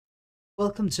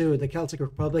Welcome to the Celtic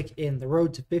Republic in the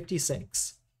road to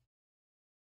 56.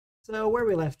 So where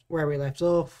we left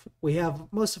off, we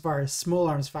have most of our small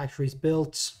arms factories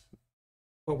built,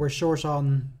 but we're short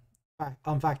on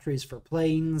factories for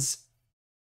planes,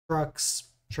 trucks,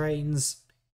 trains,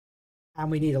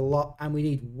 and we need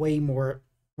way more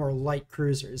light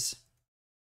cruisers.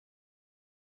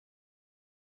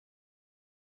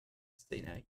 So,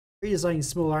 redesigning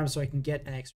small arms so I can get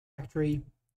an extra factory.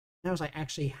 Now that I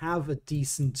actually have a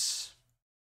decent.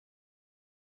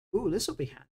 Ooh, this will be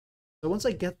handy. So once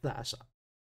I get that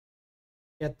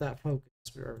focus,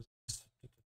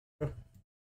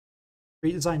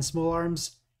 redesign small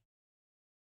arms.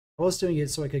 I was doing it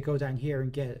so I could go down here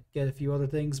and get a few other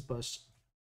things, but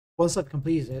once I've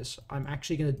completed it, I'm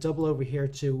actually going to double over here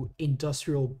to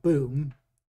industrial boom.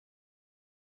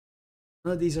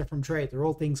 None of these are from trade; they're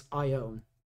all things I own.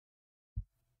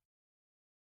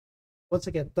 Once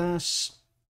I get that,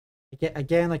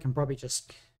 I can probably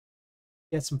just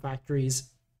get some factories,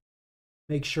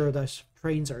 make sure that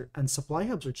trains are and supply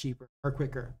hubs are cheaper or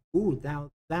quicker. Ooh,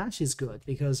 now that is good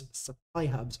because supply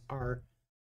hubs are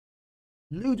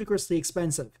ludicrously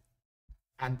expensive.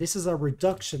 And this is a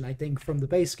reduction, I think, from the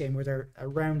base game where they're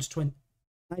around 20,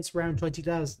 nice around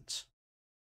 20,000. Of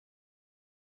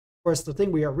course, the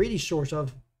thing we are really short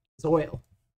of is oil.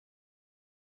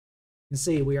 You can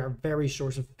see we are very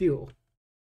short of fuel.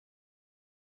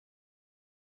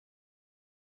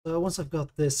 So once I've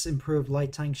got this improved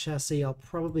light tank chassis, I'll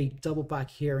probably double back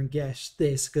here and get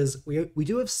this because we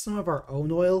do have some of our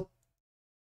own oil.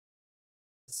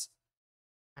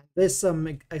 And this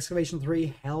excavation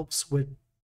 3 helps with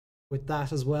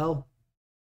that as well.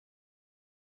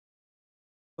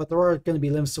 But there are going to be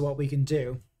limits to what we can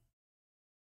do.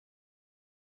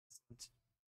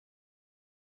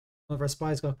 One of our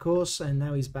spies got caught and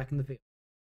now he's back in the field.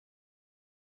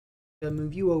 I'm going to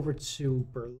move you over to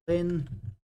Berlin.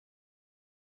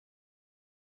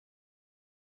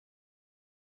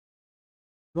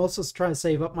 I'm also trying to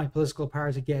save up my political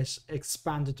power to get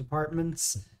expanded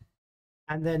departments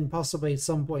and then possibly at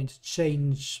some point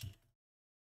change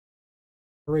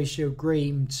Horatio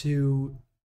Graham to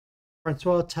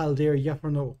Francois Taldir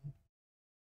Yafferno,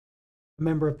 a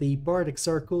member of the Bardic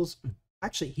circles.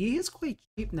 Actually, he is quite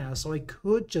cheap now, so I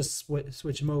could just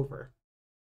switch him over.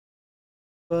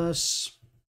 But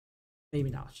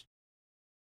maybe not.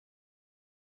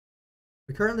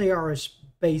 We currently are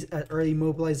at early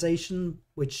mobilization,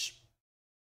 which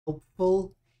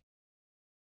hopeful.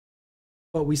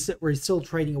 But we're still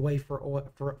trading away for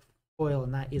oil,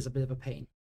 and that is a bit of a pain.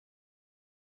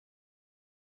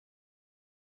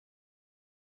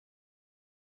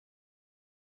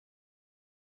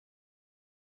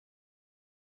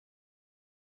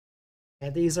 Yeah,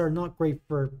 these are not great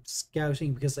for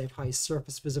scouting because they have high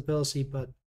surface visibility, but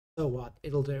so what?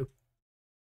 It'll do.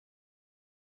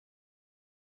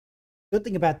 Good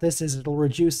thing about this is it'll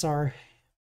reduce our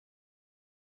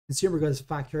consumer goods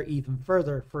factor even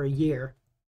further for a year.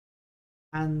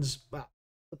 And, well,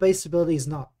 the base stability is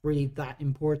not really that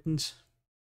important.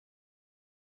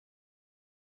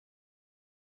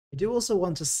 I do also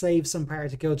want to save some power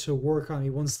to go to a war economy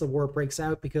once the war breaks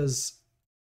out because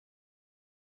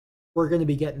we're going to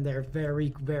be getting there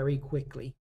very, very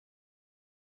quickly.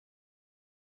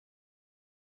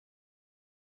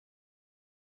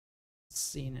 Let's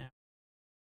see now.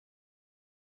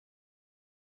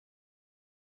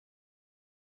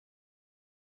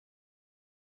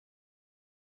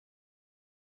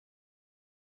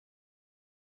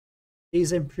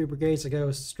 These infantry brigades will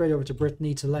go straight over to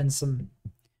Brittany to lend some,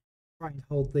 try and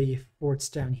hold the forts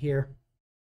down here.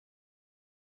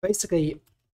 Basically,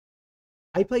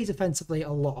 I play defensively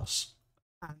a lot,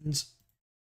 and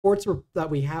forts that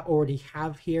we already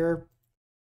have here.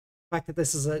 The fact that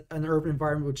this is an urban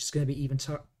environment, which is going to be even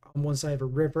on one side of a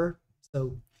river,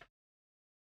 so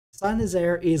San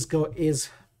Nazaire is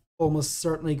almost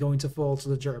certainly going to fall to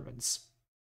the Germans.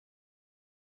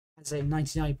 I'd say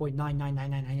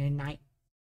 99.9999999%,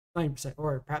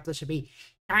 or perhaps it should be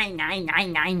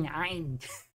 99999.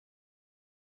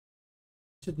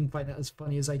 Shouldn't find that as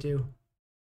funny as I do.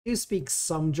 I do speak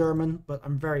some German, but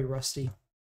I'm very rusty.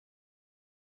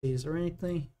 Is there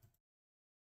anything?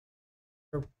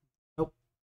 Nope. There's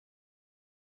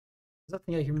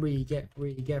nothing I can really get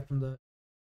from the.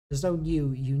 There's no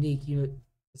new unique unit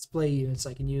display units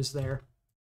I can use there.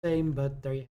 Same, but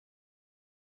there you.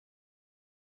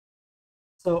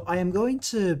 So I am going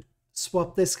to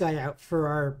swap this guy out for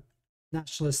our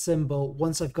nationalist symbol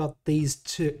once I've got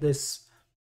this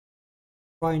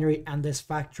binary and this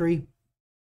factory. In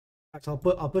fact,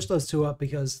 I'll push those two up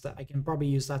because I can probably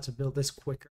use that to build this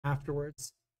quicker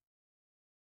afterwards.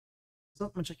 There's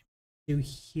not much I can do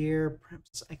here.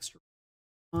 Perhaps extra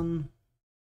one.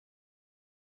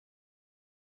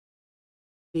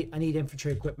 I need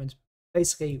infantry equipment.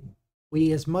 Basically, we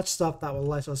need as much stuff that will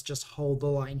let us just hold the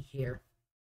line here.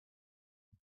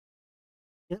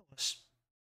 You know what?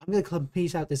 I'm going to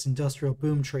complete out this industrial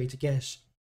boom tree to get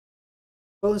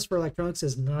bonus for electronics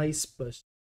is nice, but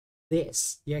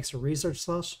this, the extra research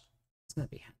slot, it's going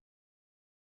to be handy.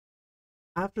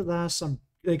 After that, I'm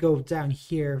going to go down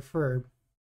here for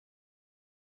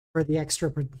the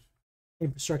extra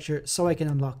infrastructure so I can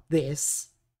unlock this.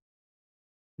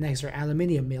 An extra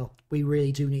aluminium mill. We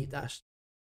really do need that.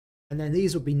 And then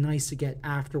these would be nice to get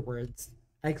afterwards.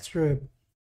 Extra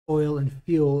oil and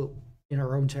fuel in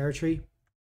our own territory.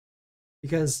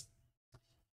 Because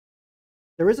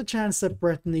there is a chance that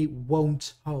Brittany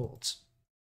won't hold.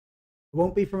 It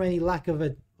won't be from any lack of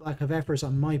efforts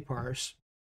on my part.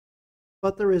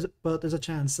 But there's a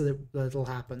chance that it'll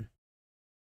happen.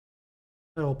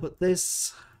 So I'll put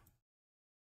these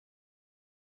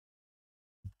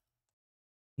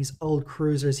old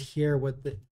cruisers here with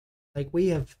the we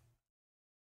have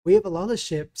a lot of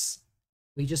ships.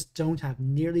 We just don't have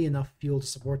nearly enough fuel to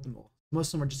support them all.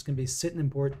 Most of them are just going to be sitting in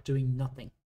port doing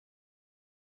nothing.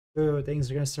 Oh,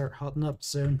 things are going to start hotting up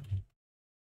soon.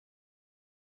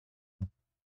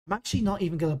 I'm actually not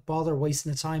even going to bother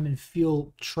wasting the time and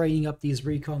fuel training up these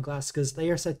recon class because they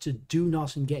are set to do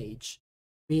not engage.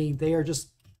 Meaning they are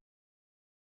just...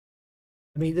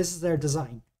 I mean, this is their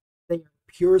design. They are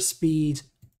pure speed,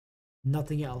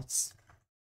 nothing else.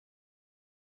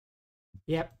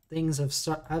 Yep, things have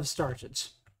started.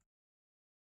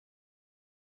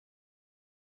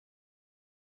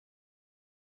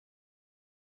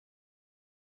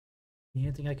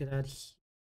 Anything I could add here?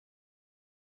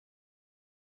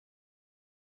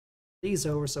 These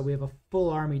over, so we have a full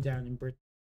army down in Britain.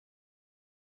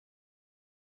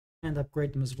 And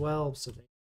upgrade them as well, so they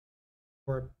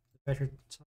for better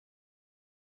time.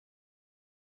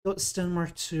 Go to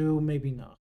Denmark 2, maybe not.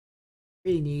 What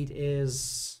we really need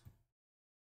is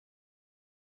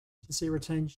efficiency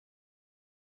retention.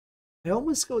 I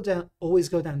always go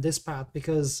down this path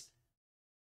because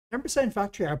 10%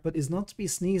 factory output is not to be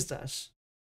sneezed at.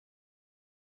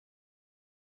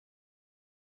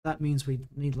 That means we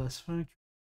need less factory.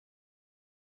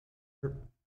 I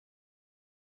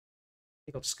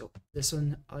think I'll just go this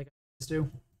one like I always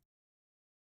do.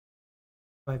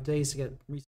 5 days to get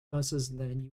resources, and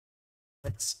then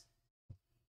let's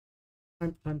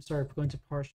time to start going to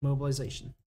partial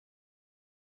mobilization.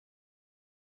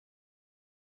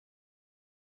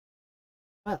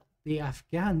 Well, the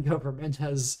Afghan government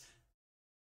has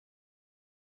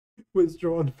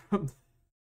withdrawn from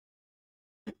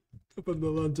the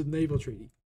London Naval Treaty.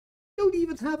 They don't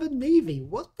even have a navy.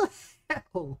 What the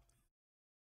hell?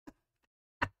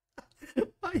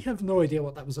 I have no idea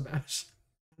what that was about.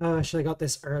 I should have got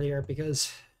this earlier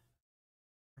because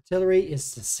artillery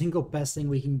is the single best thing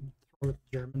we can throw at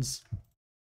the Germans.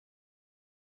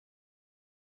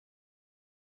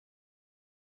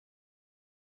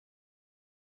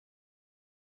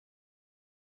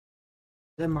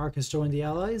 Denmark has joined the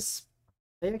Allies.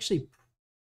 They actually,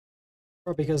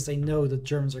 or because they know the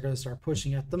Germans are going to start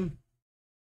pushing at them.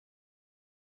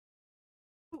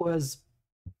 Was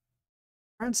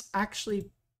France actually...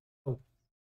 Oh.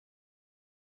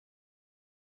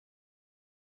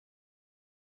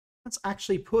 France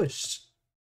actually pushed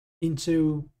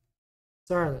into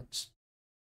Ireland.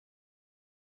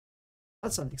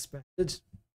 That's unexpected.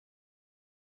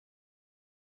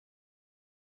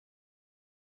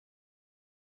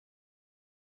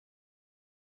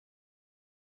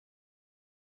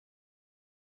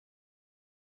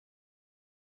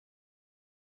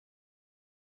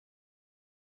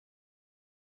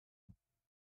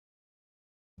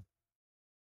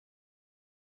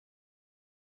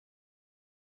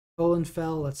 Poland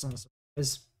fell, that's not a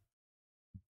surprise.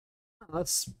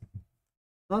 That's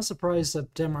not a surprise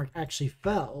that Denmark actually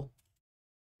fell,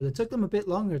 but it took them a bit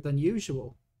longer than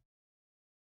usual.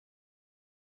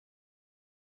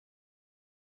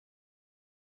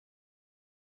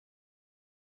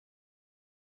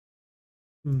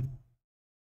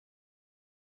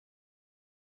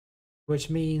 Which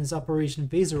means Operation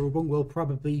favourably will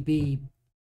probably be...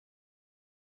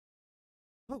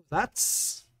 Oh,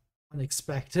 that's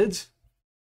unexpected.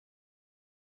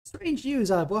 Strange news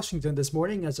out of Washington this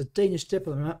morning as a Danish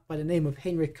diplomat by the name of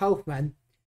Henrik Kaufmann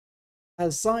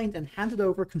has signed and handed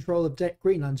over control of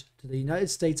Greenland to the United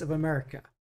States of America.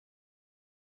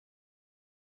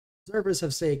 Observers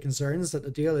have stated concerns that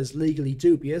the deal is legally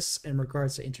dubious in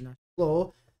regards to international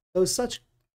law, though such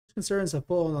concerns have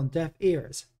fallen on deaf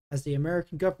ears. as the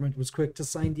American government was quick to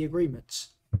sign the agreement.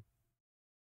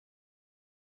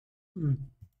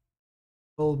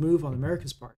 Bold move on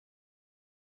America's part.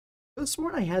 I was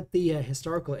sworn I had the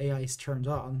historical AIs turned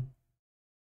on.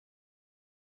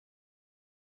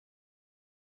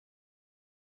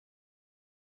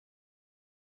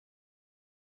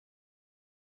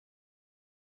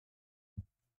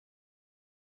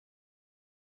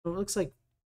 So it looks like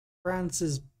France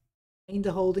is kind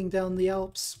of holding down the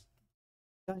Alps.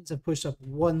 Danes have pushed up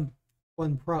one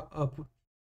up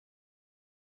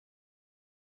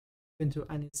into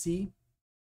Annecy,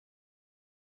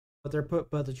 but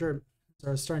the Germans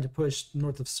are starting to push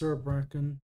north of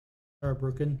Saarbrücken.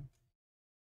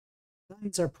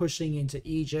 Danes are pushing into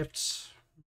Egypt.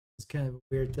 It's kind of a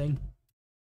weird thing.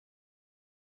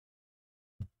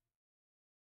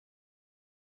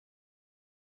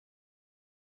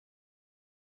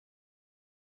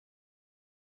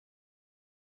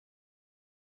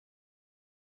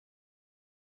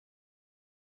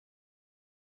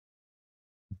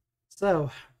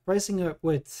 So, pricing up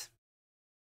with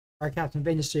our captain of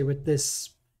industry with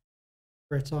this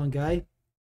Breton guy,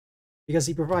 because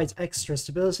he provides extra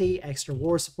stability, extra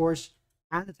war support,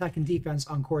 and attack and defense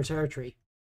on core territory.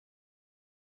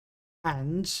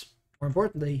 And, more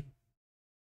importantly,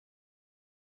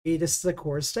 this is a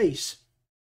core state,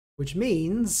 which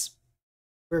means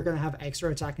we're going to have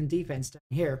extra attack and defense down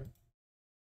here.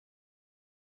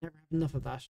 Never have enough of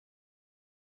that.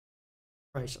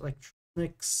 Right,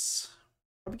 electronics.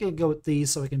 Probably gonna go with these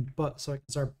so I can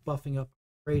start buffing up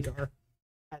radar,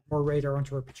 add more radar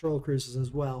onto our patrol cruisers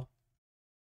as well.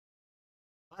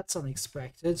 That's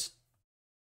unexpected.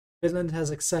 Finland has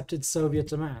accepted Soviet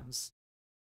demands.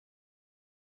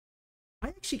 I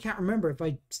actually can't remember if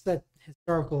I set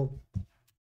historical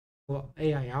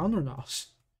AI on or not.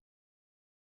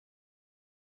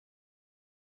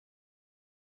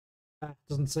 That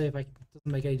doesn't say if doesn't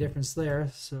make any difference there,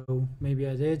 so maybe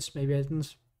I did, maybe I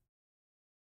didn't.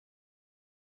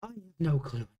 I have no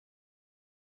clue.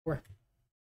 Where?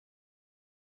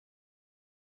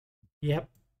 Yep.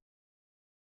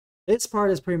 This part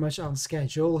is pretty much on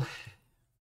schedule.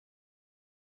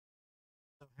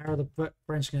 So how are the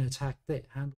French going to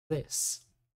handle this?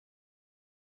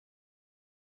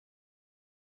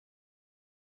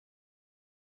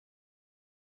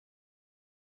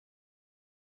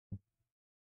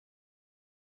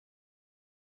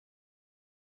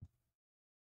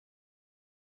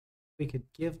 We could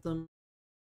give them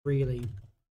really.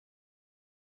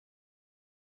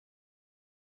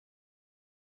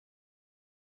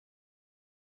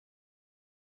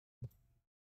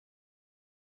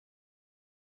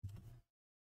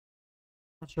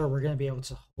 Not sure we're going to be able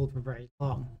to hold for very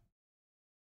long.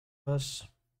 But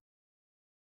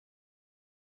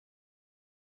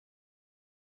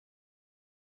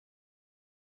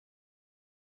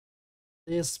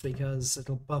this, because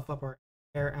it'll buff up our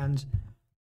air, and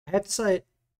I have to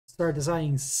start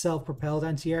designing self-propelled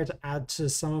anti-air to add to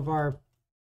some of our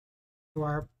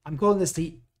I'm calling this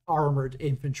the armored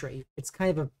infantry. It's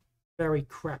kind of a very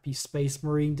crappy space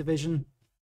marine division.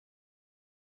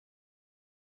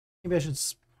 Maybe I should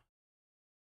see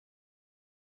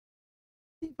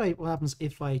what happens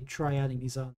if I try adding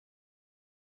these on.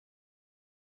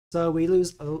 So we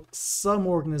lose some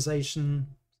organization,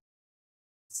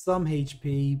 some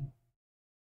HP.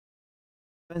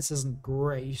 Defense isn't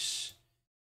great.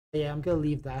 Yeah, I'm gonna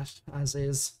leave that as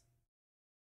is.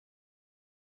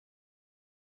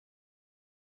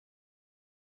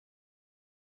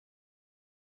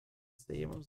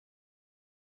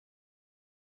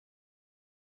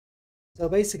 So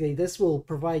basically, this will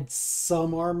provide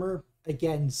some armor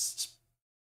against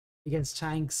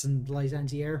tanks and light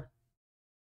anti-air.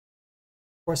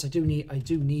 Of course, I do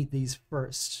need these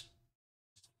first.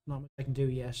 Not much I can do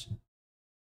yet.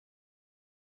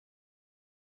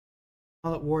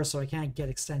 Not at war, so I can't get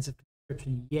extensive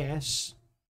conscription yet,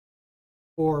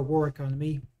 or war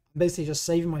economy. I'm basically just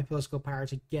saving my political power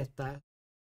to get that.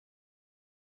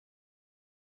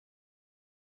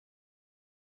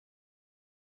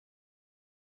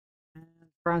 And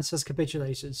France has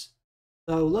capitulated,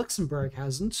 though Luxembourg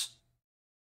hasn't.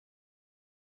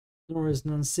 Nor is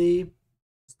Nancy.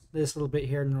 This little bit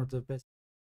here north of it.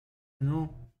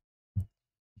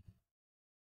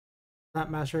 That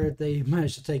matter, they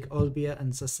managed to take Olbia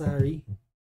and Sassari.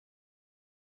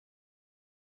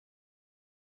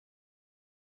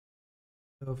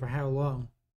 So for how long?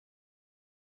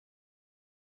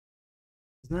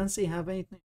 Does Nancy have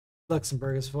anything?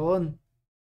 Luxembourg has fallen.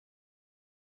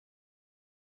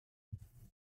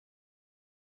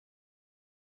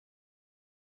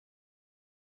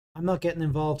 I'm not getting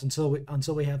involved until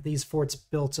we have these forts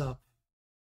built up.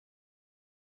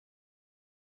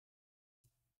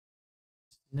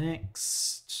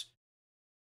 Next,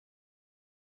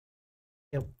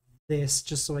 get this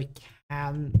just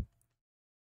can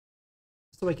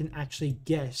so I can actually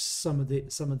get some of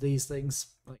these things.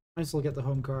 Like, might as well get the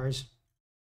home card.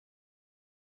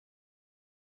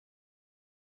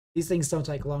 These things don't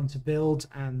take long to build,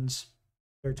 and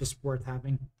they're just worth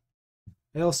having.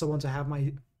 I also want to have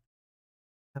my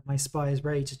spies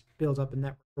ready to build up a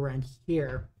network around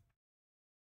here.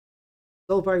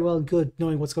 Still very well and good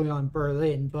knowing what's going on in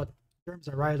Berlin, but Germans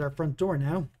are right at our front door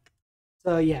now.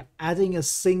 So yeah, adding a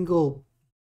single,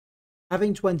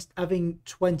 having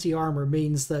 20 armor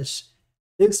means that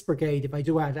this brigade, if I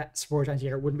do add that support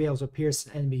anti-air, wouldn't be able to pierce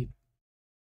an enemy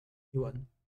one.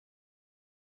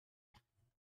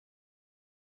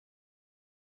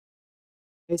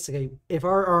 Basically, if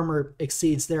our armor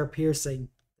exceeds their piercing,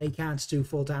 they can't do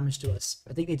full damage to us.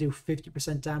 I think they do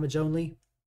 50% damage only,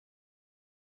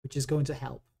 which is going to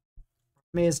help.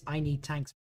 Problem is, I need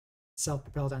tanks,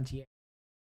 self-propelled anti-air.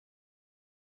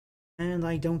 And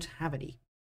I don't have any.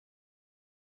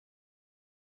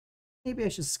 Maybe I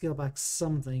should scale back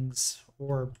some things,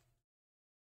 or...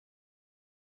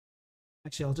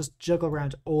 Actually, I'll just juggle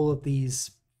around all of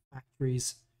these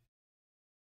factories.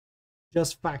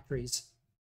 Just factories.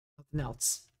 Nothing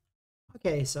else.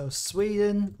 Okay, so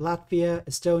Sweden, Latvia,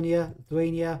 Estonia,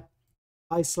 Lithuania,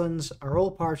 Iceland are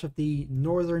all part of the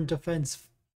Northern Defense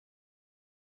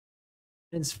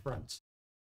Front.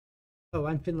 Oh,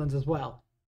 and Finland as well.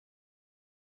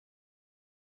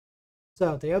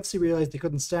 So they obviously realized they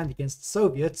couldn't stand against the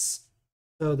Soviets,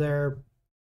 so they're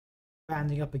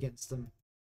banding up against them.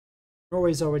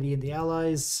 Norway's already in the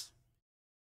Allies.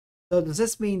 So does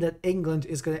this mean that England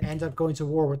is going to end up going to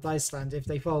war with Iceland if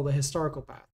they follow the historical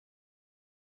path?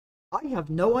 I have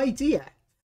no idea.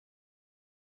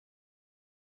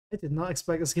 I did not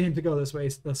expect this game to go this way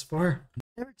thus far.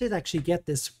 Never did actually get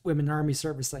this women army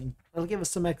service thing. It'll give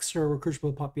us some extra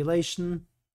recruitable population.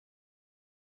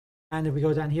 And if we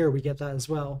go down here, we get that as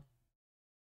well.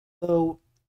 So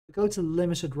we go to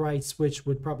limited rights, which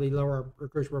would probably lower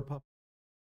recruitable population,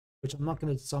 which I'm not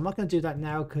going to. So I'm not going to do that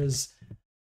now because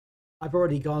I've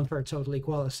already gone for total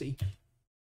equality.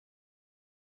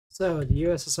 So the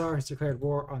USSR has declared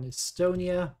war on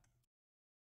Estonia,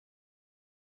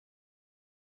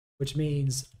 which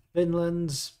means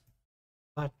Finland,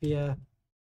 Latvia,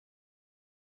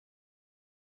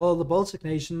 all the Baltic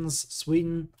nations,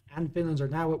 Sweden, and Finland are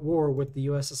now at war with the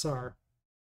USSR.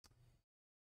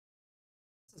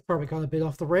 This is probably gone a bit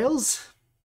off the rails.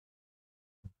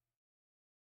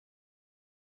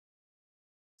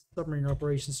 Submarine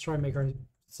operations try and make our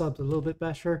subs a little bit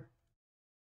better.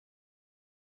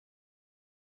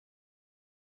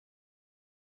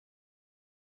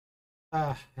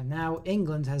 And now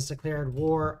England has declared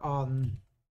war on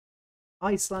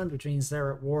Iceland, which means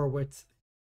they're at war with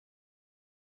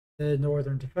the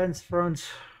Northern Defense Front.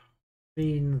 I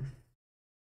mean,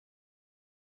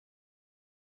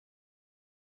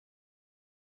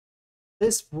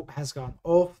 this has gone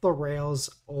off the rails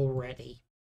already.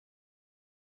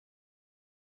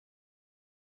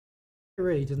 I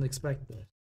really didn't expect that.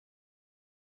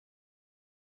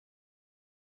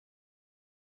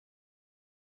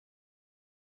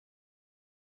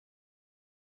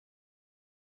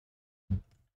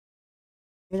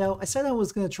 You know, I said I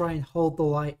was going to try and hold the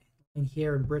line in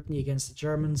here in Brittany against the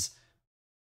Germans.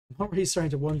 I'm already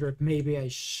starting to wonder if maybe I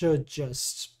should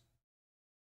just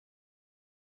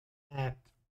try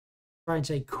and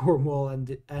take Cornwall and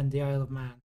the Isle of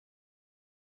Man.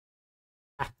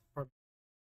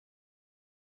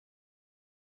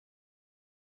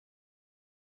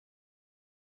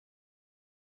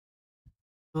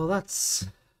 Well, that's...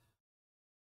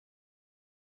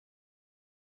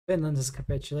 Finland has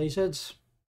capitulated.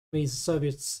 Means the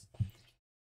Soviets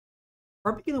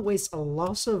probably going to waste a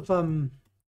lot of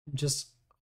just...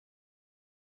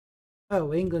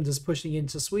 Oh, England is pushing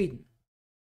into Sweden.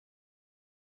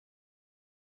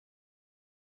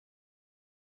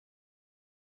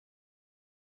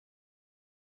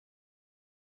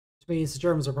 Which means the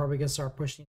Germans are probably going to start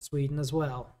pushing into Sweden as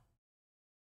well.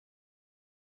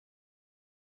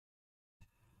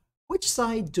 Which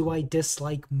side do I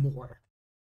dislike more?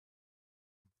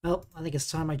 Well, I think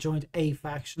it's time I joined a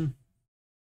faction.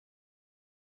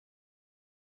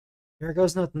 Here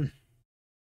goes nothing.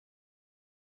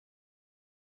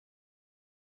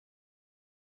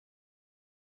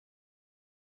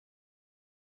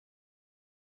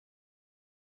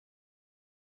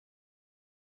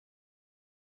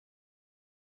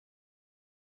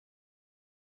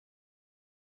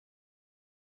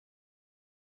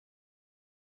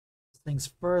 things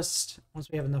first. Once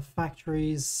we have enough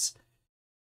factories.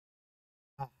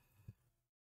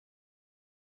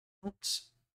 Oops.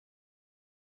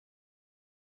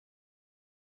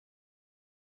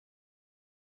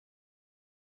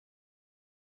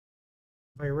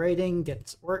 By rating, get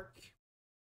to work.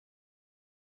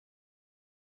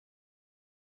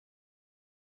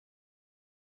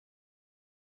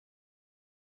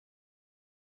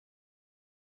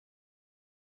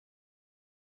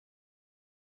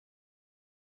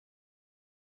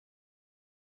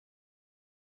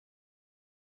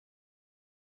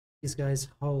 These guys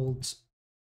hold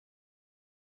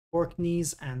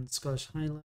Orkneys and Scottish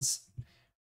Highlands.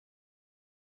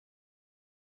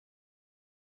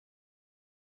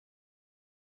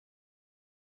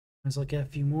 Might as well get a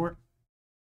few more.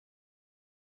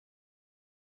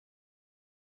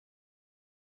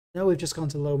 Now we've just gone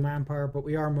to low manpower, but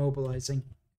we are mobilizing.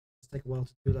 It's take a while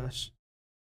to do that.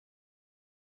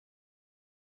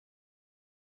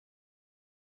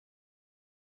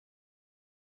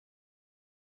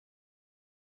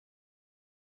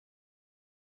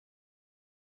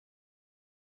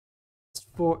 It's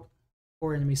four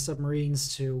enemy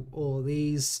submarines to all of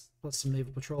these, plus some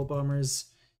naval patrol bombers.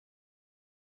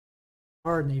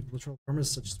 Our naval patrol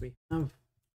bombers, such as we have.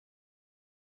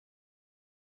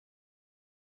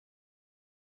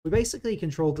 We basically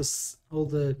control this all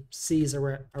the seas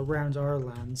around our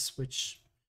lands, which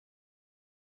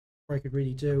I could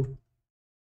really do.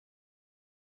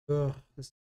 Ugh,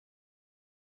 this.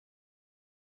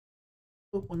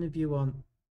 Put one of you on.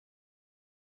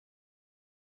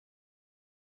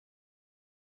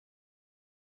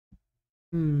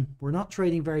 We're not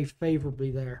trading very favorably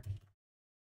there.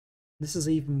 This is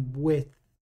even with.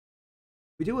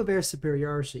 We do have air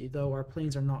superiority, though our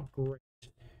planes are not great.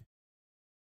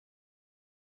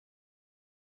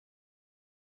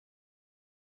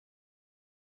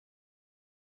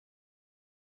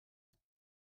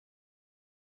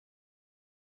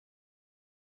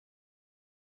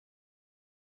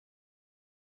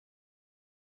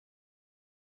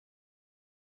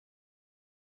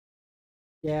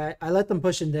 Yeah, I let them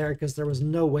push in there because there was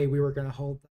no way we were going to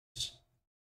hold that.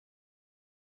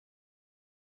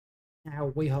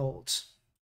 Now we hold.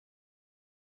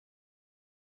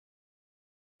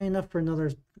 Enough for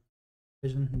another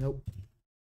division? Nope.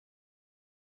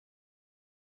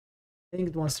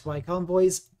 England wants to buy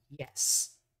convoys?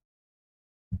 Yes.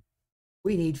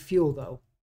 We need fuel, though.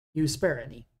 You spare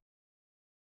any?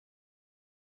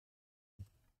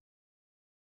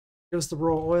 Give us the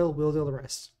raw oil, we'll do the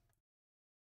rest.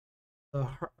 The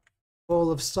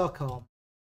whole of Stockholm.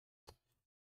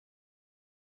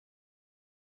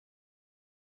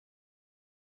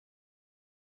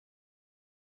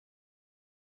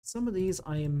 Some of these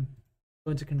I am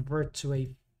going to convert to a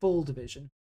full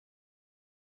division.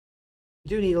 We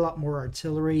do need a lot more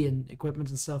artillery and equipment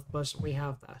and stuff, but we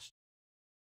have that.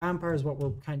 Manpower is what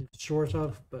we're kind of short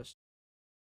of, but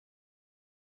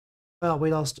well,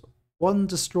 we lost one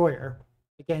destroyer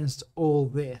against all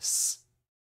this.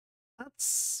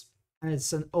 And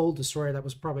it's an old destroyer that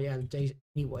was probably out of date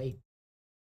anyway.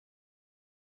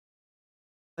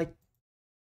 Like,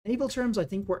 naval terms, I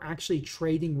think we're actually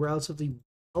trading relatively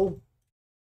well.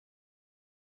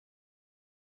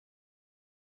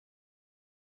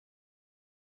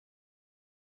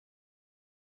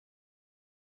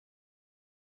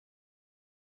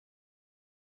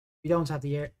 We don't have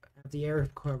the air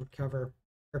cover,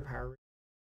 air power.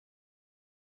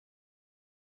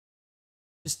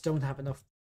 Just don't have enough.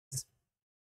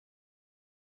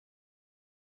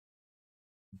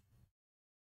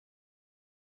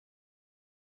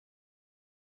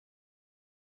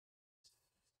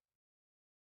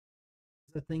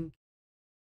 I think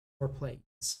more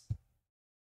planes.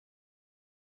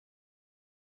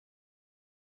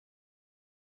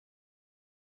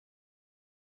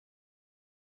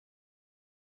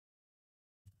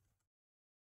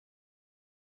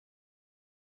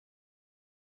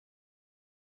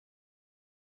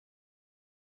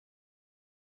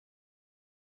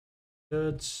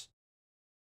 Good.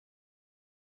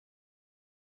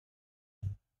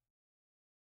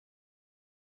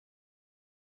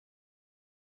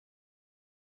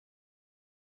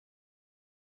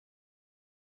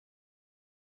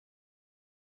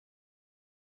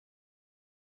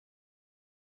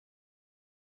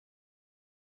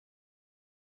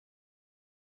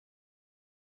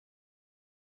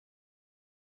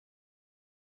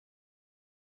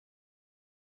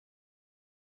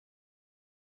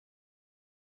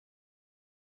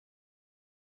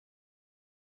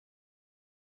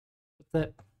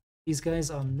 That these guys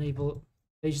on naval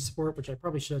invasion support, which I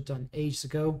probably should have done ages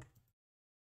ago.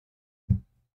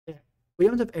 Yeah, We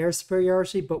don't have air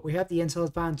superiority, but we have the intel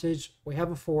advantage. We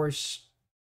have a force.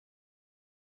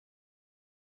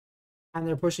 And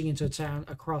they're pushing into a town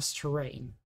across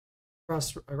terrain.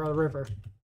 Across a river.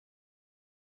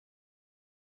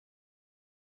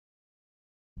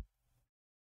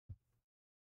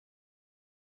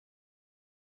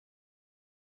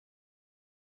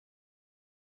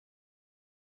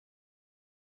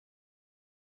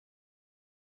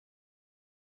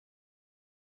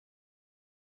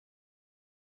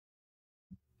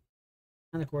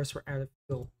 And of course, we're out of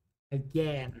fuel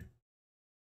again.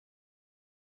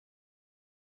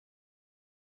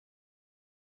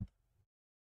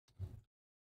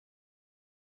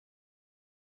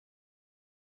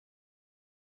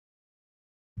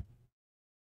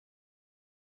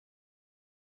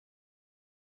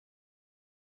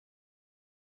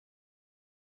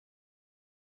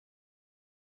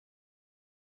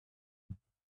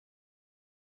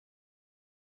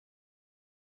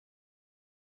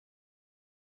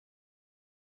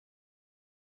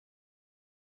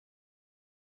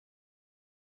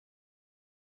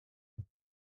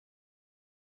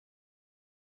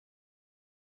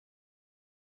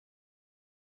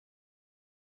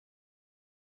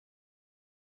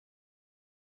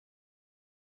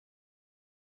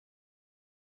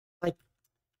 Like,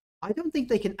 I don't think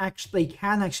they can actually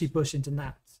push into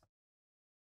that.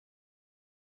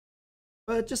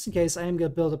 But just in case, I am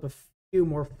going to build up a few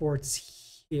more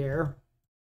forts here.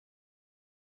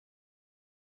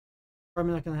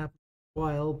 Probably not going to happen for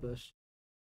a while, but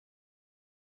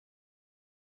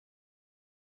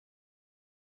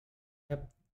yep.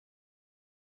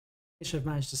 They should have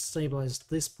managed to stabilize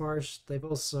this part. They've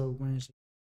also managed to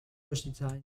push the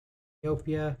tide.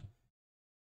 Ethiopia.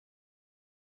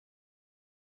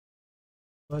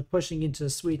 But pushing into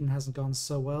Sweden hasn't gone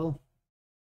so well.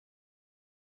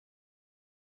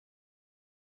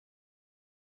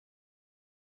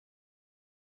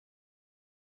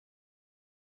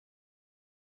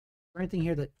 Anything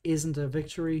here that isn't a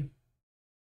victory?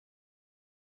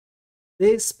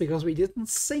 This because we didn't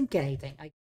sink anything.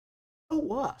 Oh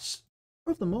what?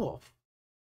 Prove them off.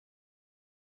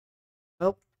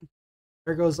 Well,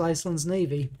 there goes Iceland's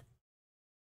navy.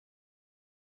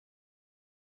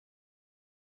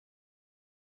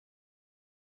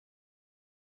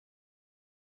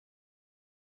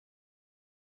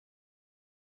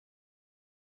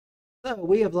 So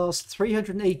we have lost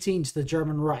 318 to the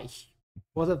German Reich.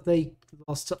 What have they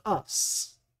lost to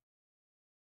us?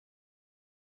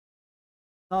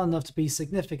 Not enough to be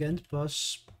significant,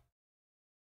 but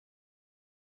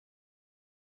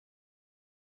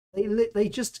they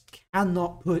just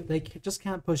cannot put. They just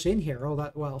can't push in here all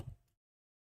that well.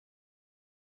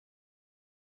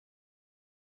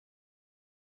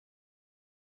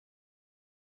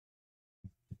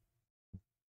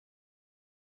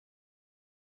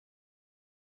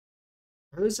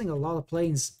 We're losing a lot of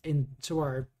planes into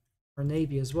our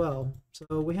navy as well,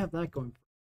 so we have that going.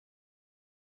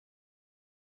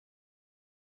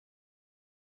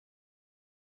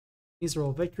 These are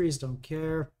all victories, don't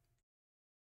care.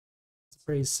 It's a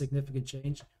pretty significant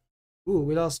change. Ooh,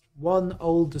 we lost one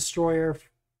old destroyer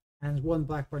and one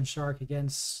Blackburn Shark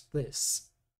against this.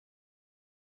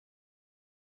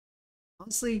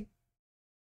 Honestly,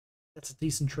 that's a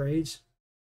decent trade.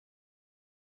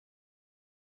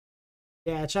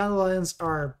 Yeah, Channel Islands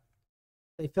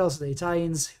they fell to the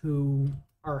Italians who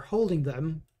are holding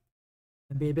them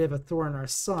and be a bit of a thorn in our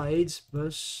side,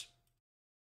 but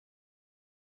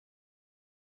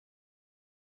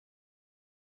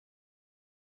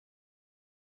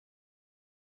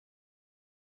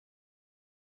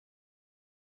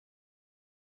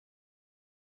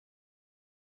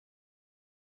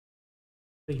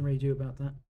we can really do about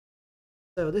that.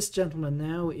 So this gentleman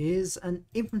now is an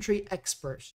infantry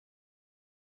expert.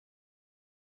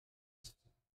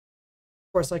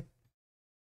 Of course, I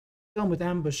gone with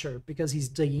ambusher because he's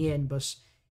digging in, but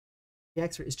the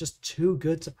expert is just too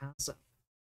good to pass him.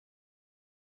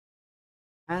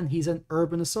 And he's an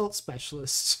urban assault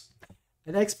specialist.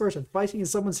 An expert at fighting in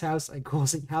someone's house and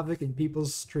causing havoc in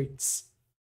people's streets.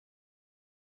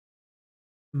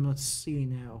 Let's see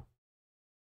now.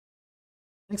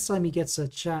 Next time he gets a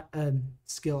chat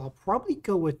skill, I'll probably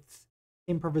go with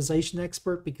improvisation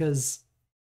expert because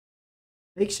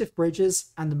makeshift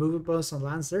bridges and the movement bonus on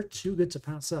lands, they're too good to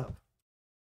pass up.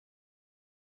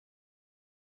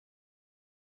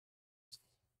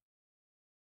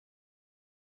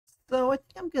 So I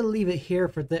think I'm going to leave it here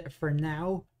for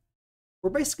now. We're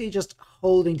basically just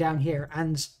holding down here,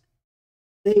 and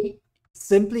they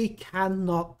simply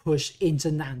cannot push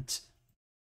into Nantes.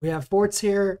 We have forts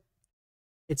here.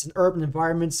 It's an urban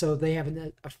environment, so they have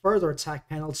a further attack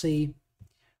penalty.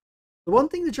 The one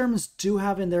thing the Germans do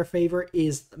have in their favor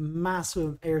is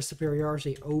massive air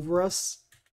superiority over us.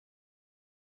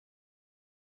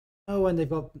 Oh, and they've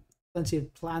got plenty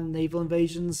of planned naval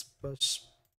invasions, but what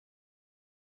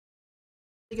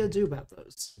are they going to do about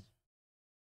those?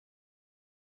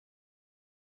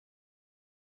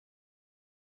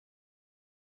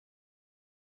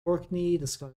 Orkney, the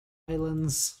Scottish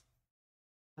Islands,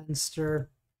 Leinster.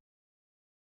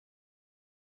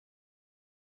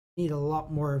 Need a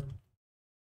lot more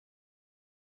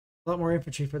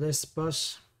infantry for this,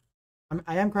 but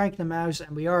I am cranking them out,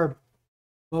 and we are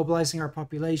mobilizing our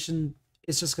population.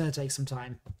 It's just going to take some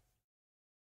time.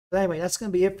 But anyway, that's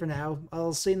going to be it for now.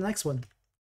 I'll see you in the next one.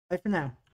 Bye for now.